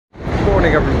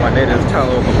morning, everyone. It is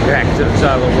Tyler. Welcome back to the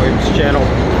Tyler-kun channel.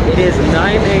 It is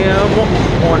 9 a.m.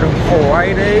 on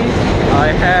Friday. I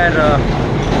had a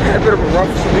bit of a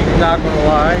rough sleep, not gonna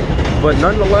lie, but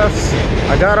nonetheless,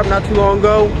 I got up not too long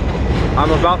ago. I'm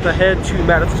about to head to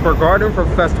Madison Square Garden for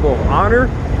Festival of Honor.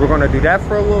 We're gonna do that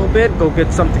for a little bit, go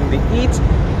get something to eat,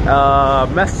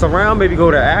 mess around, maybe go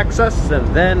to Access, and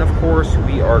then, of course,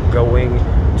 we are going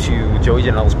to Joey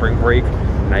Janela's Spring Break.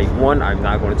 Night 1, I'm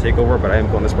not going to take over, but I am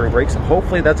going to spring break, so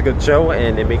hopefully that's a good show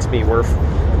and it makes me worth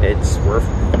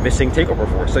missing takeover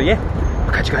for. So yeah,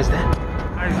 I'll catch you guys then.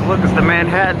 Guys, look, it's the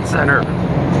Manhattan Center.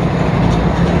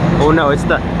 Oh no, it's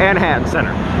the Manhattan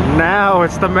Center. Now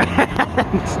it's the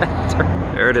Manhattan Center.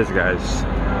 There it is, guys.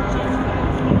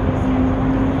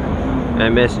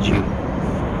 MSG.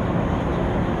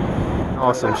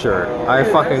 Awesome shirt. I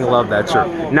fucking love that shirt.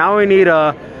 Now we need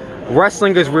a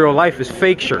wrestling is real, life is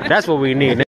fake shirt. That's what we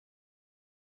need.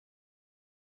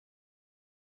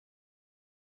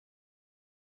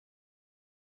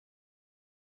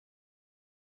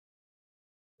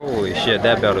 Holy shit,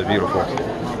 that belt is beautiful.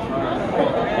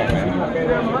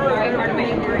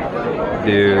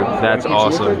 Dude, that's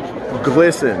awesome.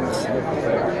 Glistens.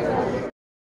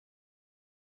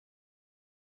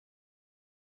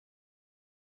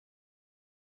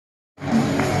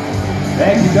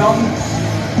 Thank you, Dalton.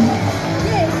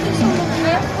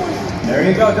 There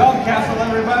you go, Dalton Castle,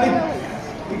 everybody.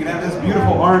 You can have this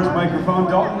beautiful orange microphone.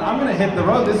 Dalton, I'm going to hit the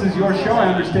road. This is your show. I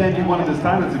understand you wanted this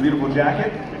time. It's a beautiful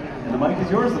jacket. And the mic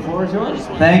is yours. The floor is yours.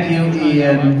 Thank you,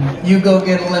 Ian. You go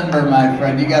get limber, my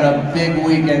friend. You got a big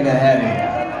weekend ahead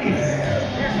of you.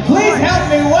 Please help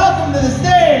me welcome to the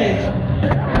stage,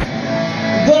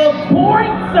 the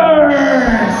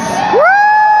Pointers!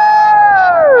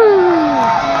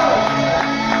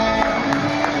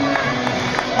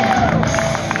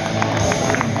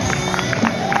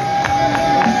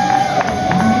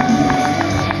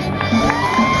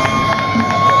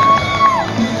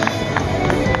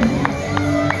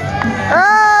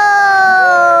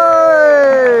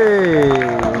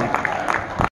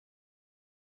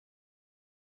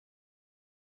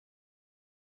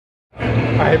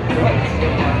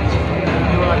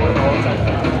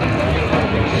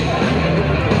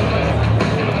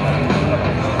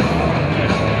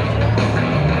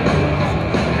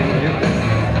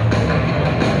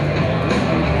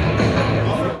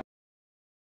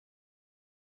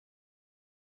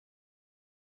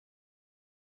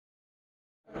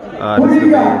 What do you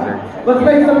got? Let's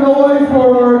make some noise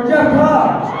for Jeff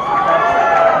Cobb.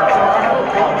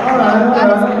 All right.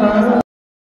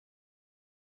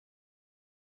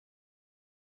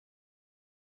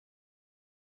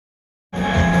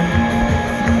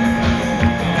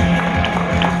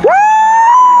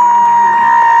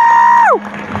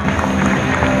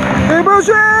 Hey,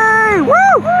 Bushy! Woo!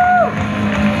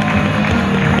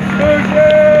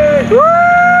 Bushy! Woo!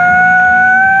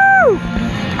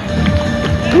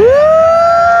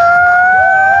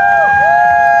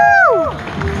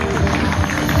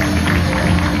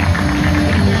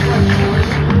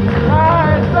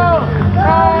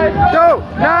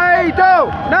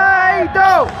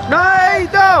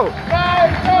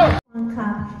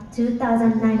 Cup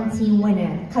 2019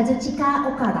 winner,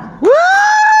 Kazuchika Okada. Woo!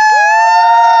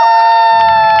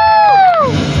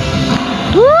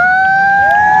 Woo!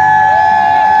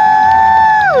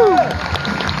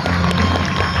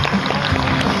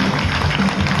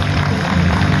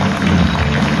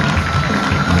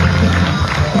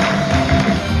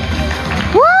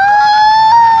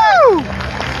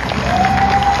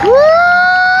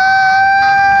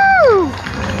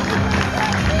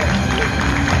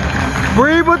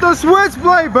 Breathe with the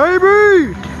switchblade,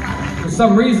 baby! For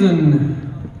some reason,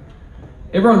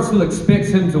 everyone still expects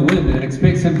him to win and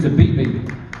expects him to beat me.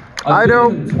 I've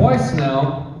beaten him twice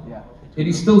now, and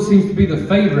he still seems to be the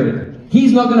favorite.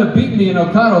 He's not going to beat me, and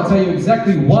Okada will tell you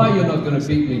exactly why you're not going to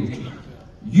beat me.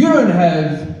 You don't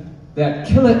have that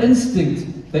killer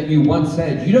instinct that you once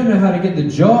had. You don't know how to get the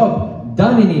job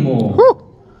done anymore. Woo.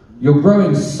 You're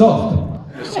growing soft.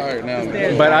 Tired now,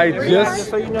 man. But I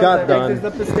just got done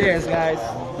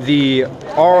the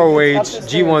ROH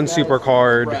G1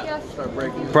 Supercard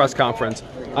press conference.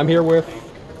 I'm here with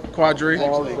Quadri.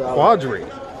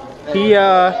 He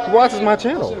watches my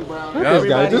channel. Look at this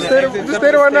guy. Just stay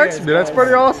right next to me. That's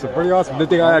pretty awesome. Pretty awesome. Good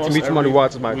thing I had to meet someone who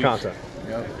watches my content.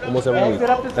 Almost every week.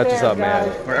 That's what's up,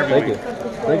 man. Thank you.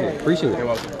 Thank you. Appreciate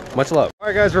it. Much love. All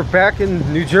right, guys. We're back in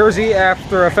New Jersey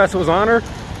after a Festival of Honor.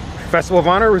 Festival of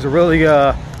Honor was a really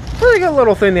good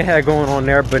little thing they had going on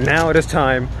there, but now it is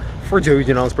time for Joey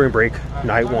Janela's Spring Break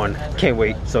Night 1. Can't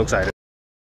wait. So excited.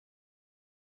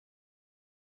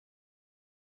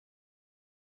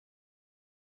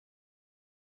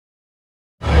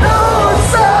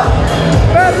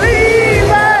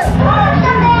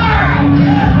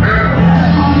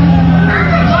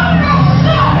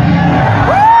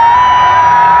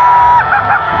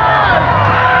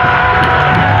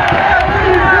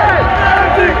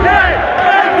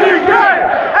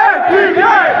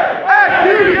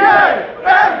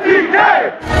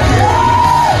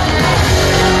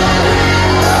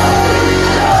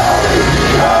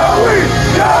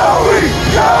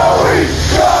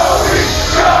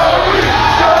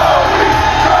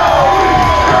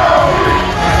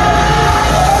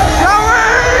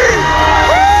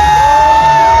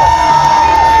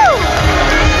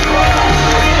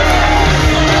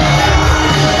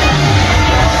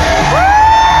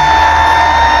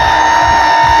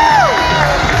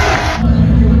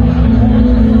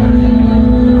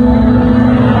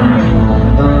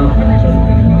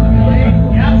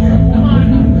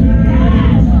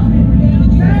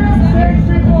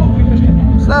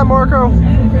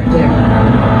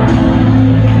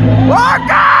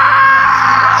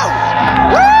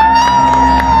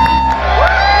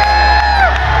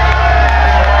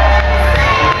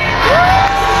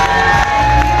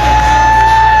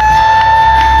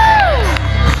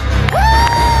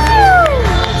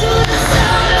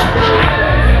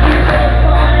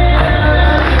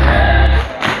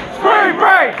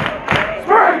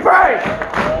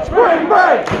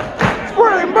 break!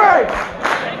 Spring break!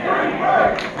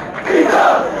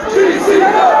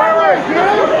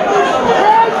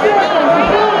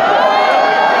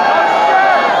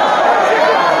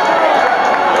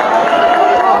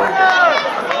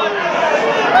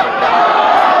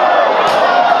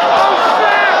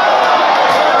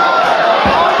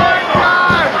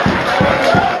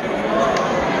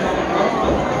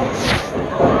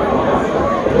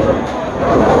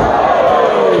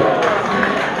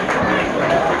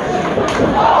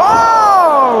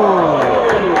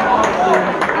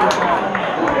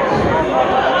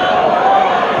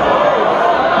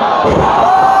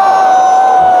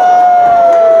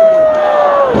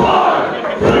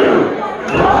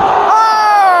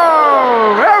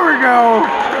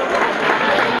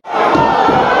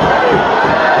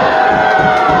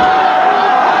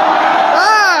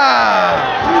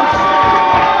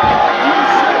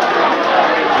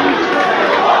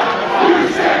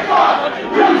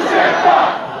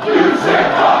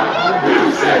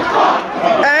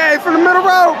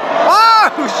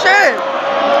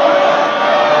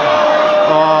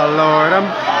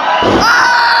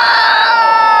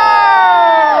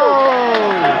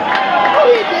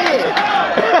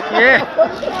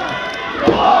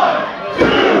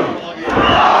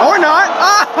 Or not.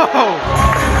 Oh!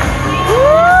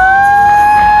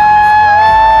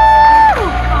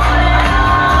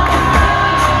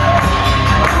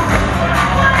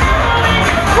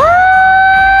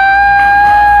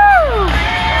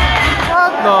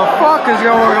 What the fuck is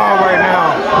going on right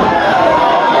now?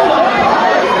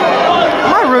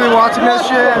 Am I really watching this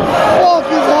shit? What the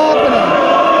fuck is happening?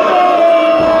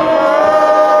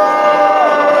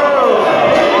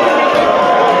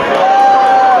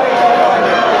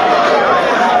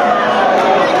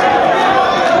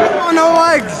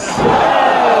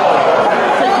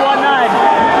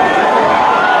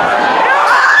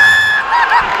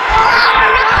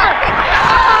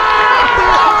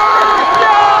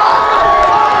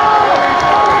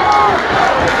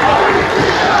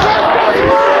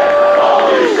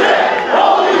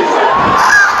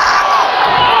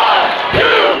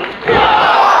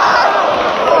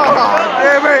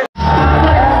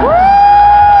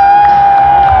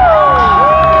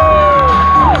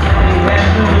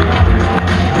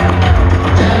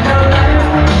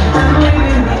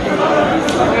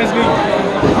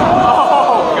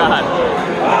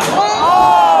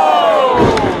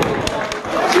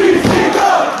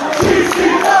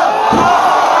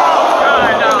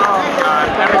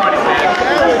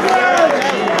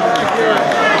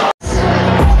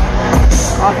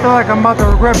 I feel like I'm about to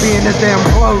regret being this damn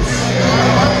close.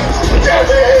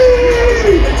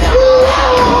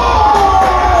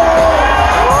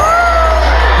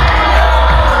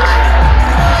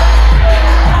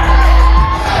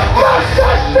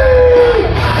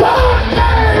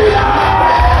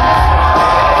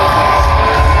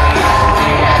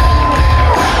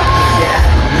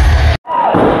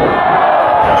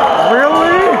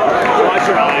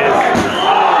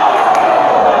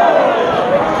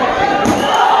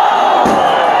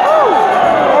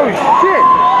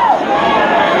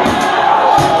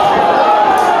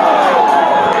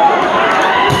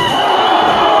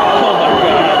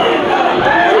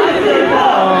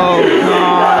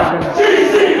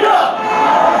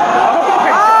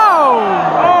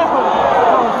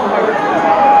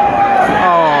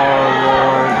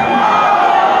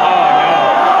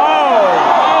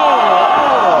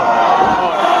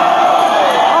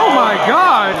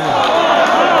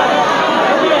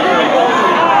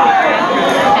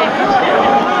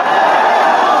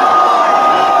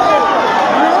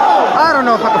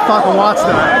 Fucking watch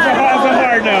that. That's a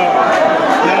hard no.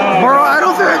 No. Bro, I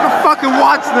don't think I can fucking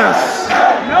watch this.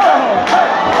 No.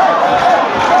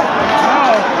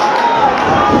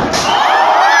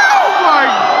 Oh my.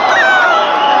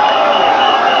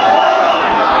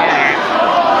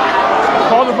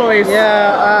 Call the police.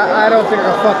 Yeah, I don't think I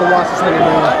can fucking watch this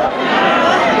anymore.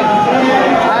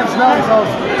 I'm smelling sauce.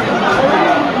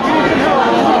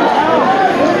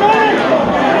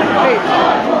 Hey,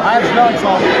 I'm smelling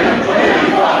sauce.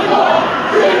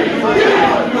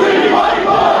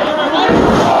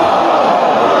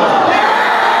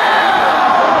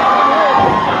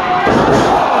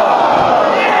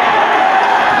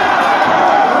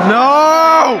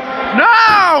 No! No!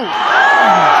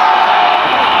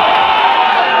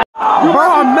 Bro,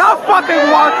 I'm not fucking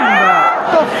watching that.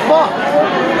 What the fuck?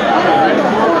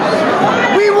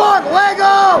 We want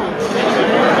Lego!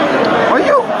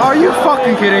 Are you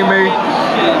fucking kidding me?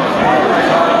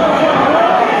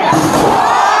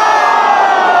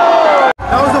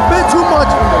 That was a bit too much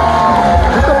for me.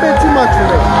 Just a bit too much for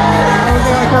me. I don't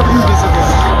think I can use this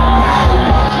again.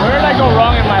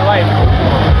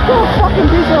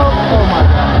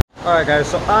 Alright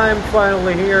guys, so I'm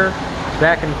finally here,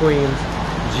 back in Queens.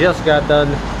 Just got done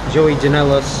Joey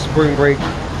Janela's Spring Break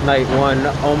Night 1.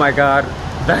 Oh my god,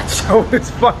 that show is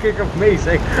fucking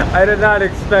amazing. I did not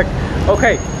expect...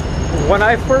 Okay, when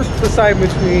I first decided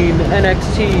between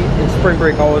NXT and Spring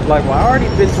Break, I was like, well, I already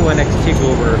been to NXT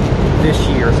over this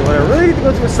year, so I really need to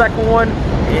go to a second one.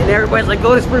 And everybody's like,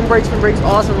 go to Spring Break, Spring Break's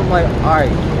awesome. I'm like,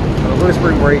 alright, I'll go to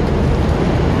Spring Break.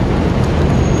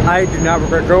 I do not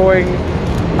regret going.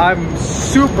 I'm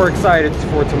super excited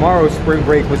for tomorrow's Spring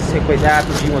Break, which takes place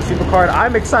after G1 Supercard.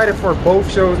 I'm excited for both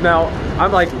shows now.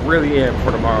 I'm like really in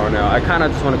for tomorrow now. I kind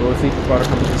of just want to go to sleep for a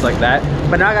couple things like that.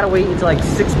 But now I gotta wait until like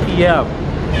 6 p.m.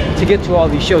 to get to all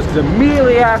these shows, because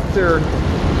immediately after,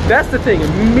 that's the thing,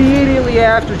 immediately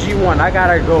after G1, I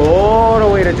gotta go all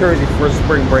the way to Jersey for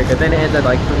Spring Break, and then it ends at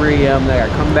like 3 a.m. Then I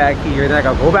gotta come back here, then I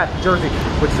gotta go back to Jersey,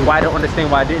 which is why I don't understand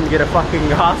why I didn't get a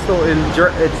fucking hostel in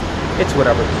Jersey. It's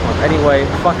whatever. Anyway,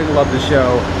 fucking love the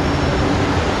show.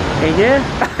 And yeah,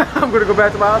 I'm gonna go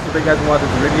back to my house. So thank you guys for watching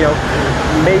this video.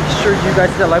 Make sure you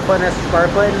guys hit that like button, that subscribe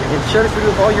button, and share this video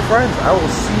with all your friends. I will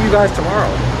see you guys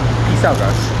tomorrow. Peace out,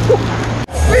 guys.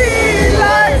 Woo.